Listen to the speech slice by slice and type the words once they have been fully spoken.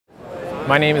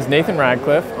My name is Nathan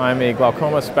Radcliffe. I'm a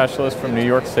glaucoma specialist from New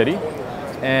York City,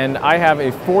 and I have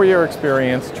a 4-year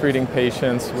experience treating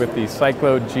patients with the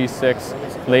Cyclo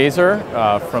G6 laser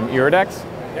from Iridex.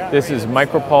 This is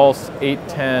micropulse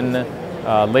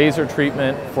 810 laser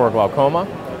treatment for glaucoma.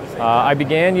 I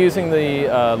began using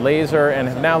the laser and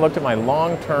have now looked at my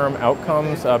long-term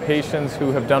outcomes, patients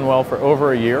who have done well for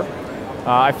over a year.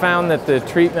 I found that the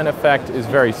treatment effect is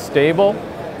very stable.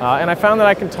 And I found that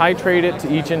I can titrate it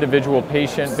to each individual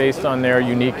patient based on their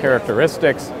unique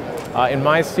characteristics. In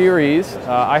my series,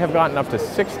 I have gotten up to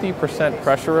 60%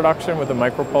 pressure reduction with the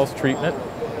micropulse treatment.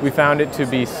 We found it to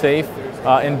be safe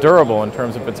and durable in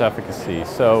terms of its efficacy.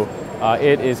 So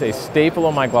it is a staple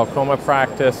of my glaucoma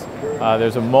practice.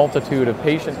 There's a multitude of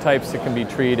patient types that can be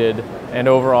treated, and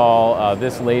overall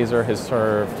this laser has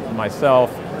served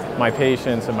myself, my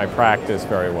patients, and my practice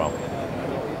very well.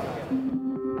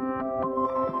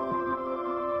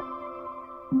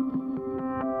 Thank you.